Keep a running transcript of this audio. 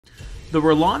The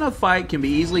Rellana fight can be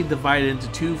easily divided into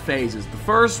two phases. The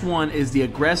first one is the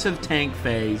aggressive tank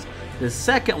phase. The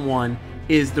second one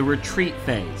is the retreat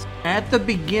phase. At the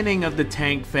beginning of the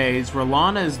tank phase,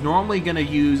 Rellana is normally going to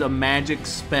use a magic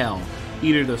spell.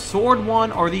 Either the sword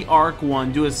one or the arc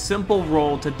one. Do a simple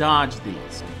roll to dodge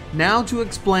these. Now to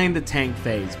explain the tank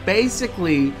phase.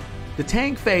 Basically, the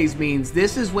tank phase means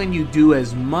this is when you do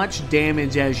as much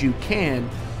damage as you can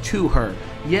to her.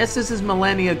 Yes, this is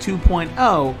Millennia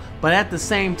 2.0, but at the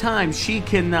same time, she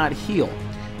cannot heal.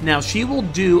 Now, she will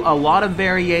do a lot of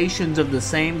variations of the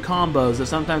same combos. So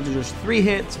sometimes there's just 3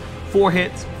 hits, 4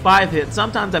 hits, 5 hits.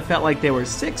 Sometimes I felt like they were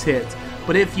 6 hits.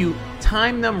 But if you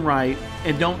time them right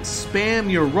and don't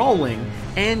spam your rolling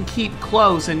and keep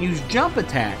close and use jump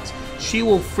attacks, she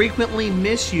will frequently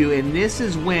miss you, and this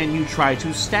is when you try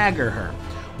to stagger her.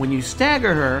 When you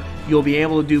stagger her, you'll be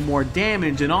able to do more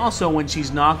damage, and also when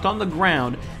she's knocked on the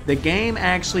ground, the game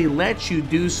actually lets you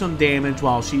do some damage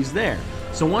while she's there.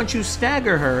 So once you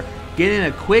stagger her, get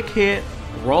in a quick hit,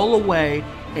 roll away,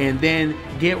 and then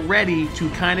get ready to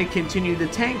kind of continue the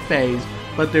tank phase,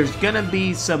 but there's going to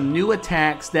be some new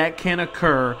attacks that can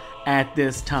occur at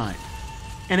this time.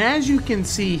 And as you can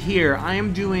see here, I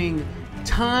am doing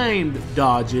timed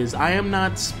dodges. I am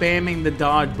not spamming the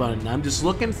dodge button. I'm just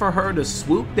looking for her to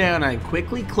swoop down. I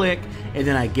quickly click, and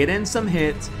then I get in some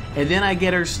hits, and then I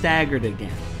get her staggered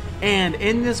again. And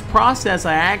in this process,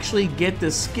 I actually get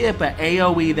to skip an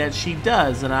AoE that she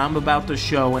does that I'm about to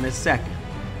show in a second.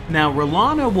 Now,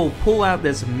 Rellana will pull out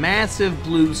this massive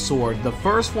blue sword. The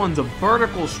first one's a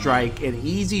vertical strike, an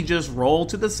easy just roll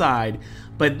to the side.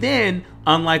 But then,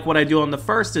 unlike what I do on the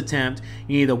first attempt,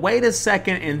 you need to wait a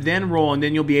second and then roll, and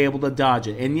then you'll be able to dodge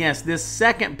it. And yes, this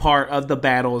second part of the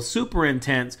battle is super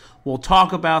intense. We'll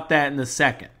talk about that in a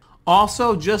second.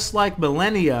 Also, just like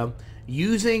Millennia,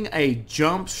 using a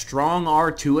jump strong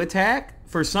R2 attack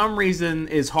for some reason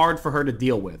is hard for her to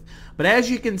deal with. But as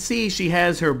you can see, she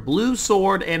has her blue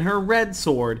sword and her red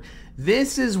sword.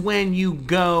 This is when you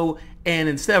go and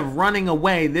instead of running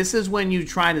away, this is when you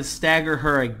try to stagger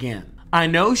her again. I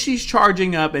know she's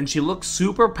charging up and she looks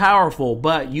super powerful,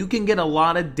 but you can get a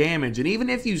lot of damage. And even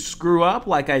if you screw up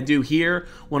like I do here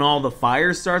when all the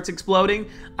fire starts exploding,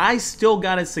 I still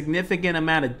got a significant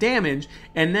amount of damage.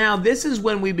 And now this is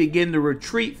when we begin the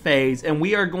retreat phase, and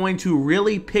we are going to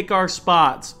really pick our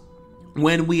spots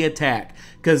when we attack.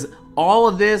 Because all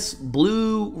of this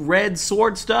blue-red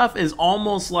sword stuff is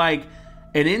almost like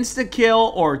an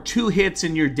insta-kill or 2 hits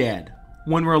and you're dead.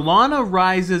 When Rellana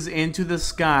rises into the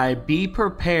sky, be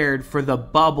prepared for the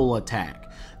bubble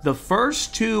attack. The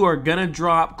first 2 are going to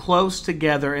drop close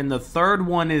together, and the third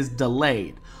one is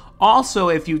delayed. Also,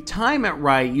 if you time it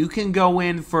right, you can go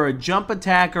in for a jump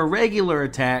attack or regular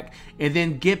attack and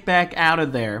then get back out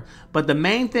of there. But the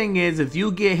main thing is, if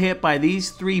you get hit by these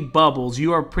 3 bubbles,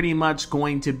 you are pretty much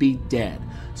going to be dead.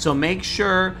 So make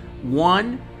sure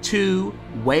 1, 2,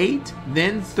 wait,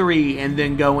 then 3, and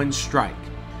then go and strike.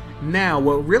 Now,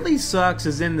 what really sucks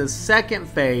is in the second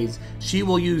phase, she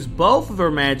will use both of her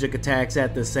magic attacks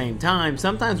at the same time,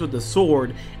 sometimes with the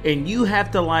sword, and you have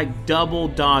to like double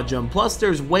dodge them. Plus,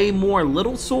 there's way more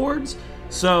little swords,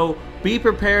 so be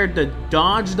prepared to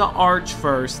dodge the arch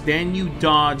first, then you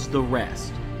dodge the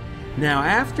rest. Now,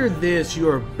 after this, you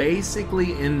are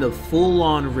basically in the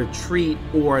full-on retreat,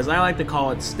 or as I like to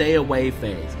call it, stay away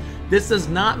phase. This does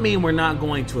not mean we're not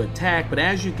going to attack, but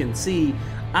as you can see,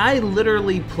 I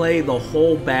literally play the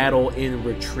whole battle in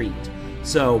retreat.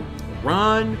 So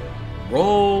run,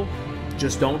 roll,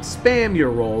 just don't spam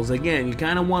your rolls. Again, you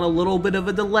kind of want a little bit of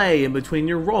a delay in between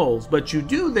your rolls, but you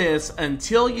do this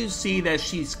until you see that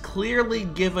she's clearly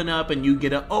given up and you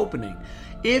get an opening.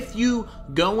 If you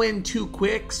go in too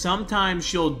quick, sometimes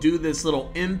she'll do this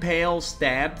little impale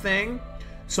stab thing.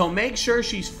 So make sure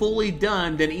she's fully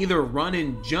done, then either run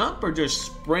and jump or just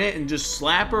sprint and just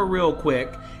slap her real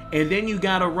quick, and then you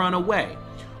gotta run away.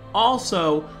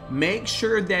 Also, make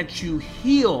sure that you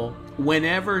heal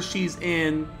whenever she's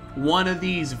in one of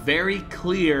these very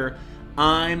clear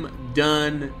I'm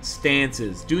done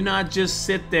stances. Do not just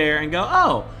sit there and go,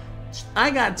 oh, I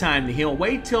got time to heal.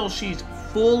 Wait till she's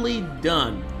fully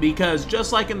done, because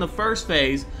just like in the first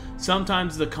phase,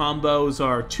 sometimes the combos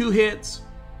are 2 hits,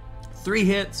 3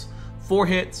 hits, 4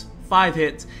 hits, 5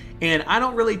 hits, and I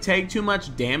don't really take too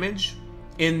much damage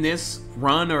in this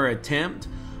run or attempt,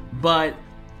 but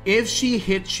if she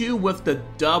hits you with the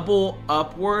double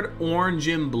upward orange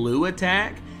and blue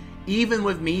attack, even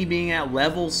with me being at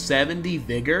level 70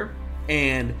 vigor,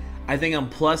 and I think I'm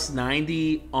plus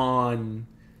 90 on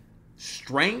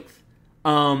strength,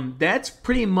 that's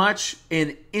pretty much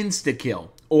an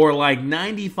insta-kill, or like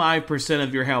 95%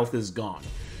 of your health is gone.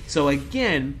 So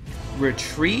again,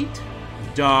 retreat,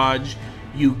 dodge,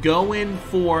 you go in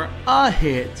for a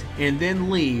hit and then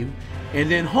leave, and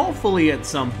then hopefully at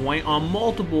some point on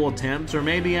multiple attempts, or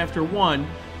maybe after one,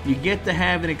 you get to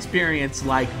have an experience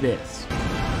like this.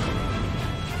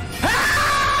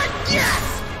 Ah,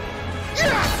 yes!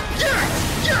 Yes!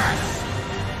 Yes!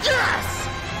 Yes! Yes!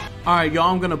 Alright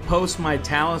y'all, I'm going to post my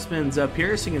talismans up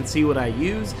here so you can see what I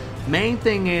use. Main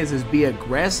thing is be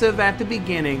aggressive at the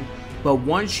beginning, but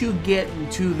once you get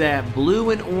into that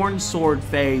blue and orange sword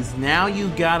phase, now you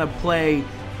gotta play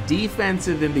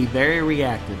defensive and be very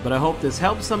reactive. But I hope this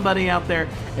helps somebody out there.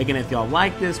 Again, if y'all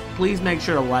like this, please make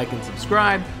sure to like and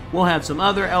subscribe. We'll have some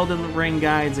other Elden Ring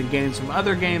guides and games from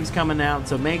other games coming out,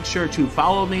 so make sure to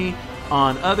follow me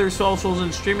on other socials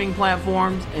and streaming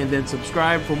platforms, and then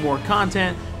subscribe for more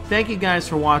content. Thank you guys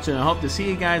for watching. I hope to see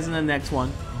you guys in the next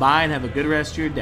one. Bye, and have a good rest of your day.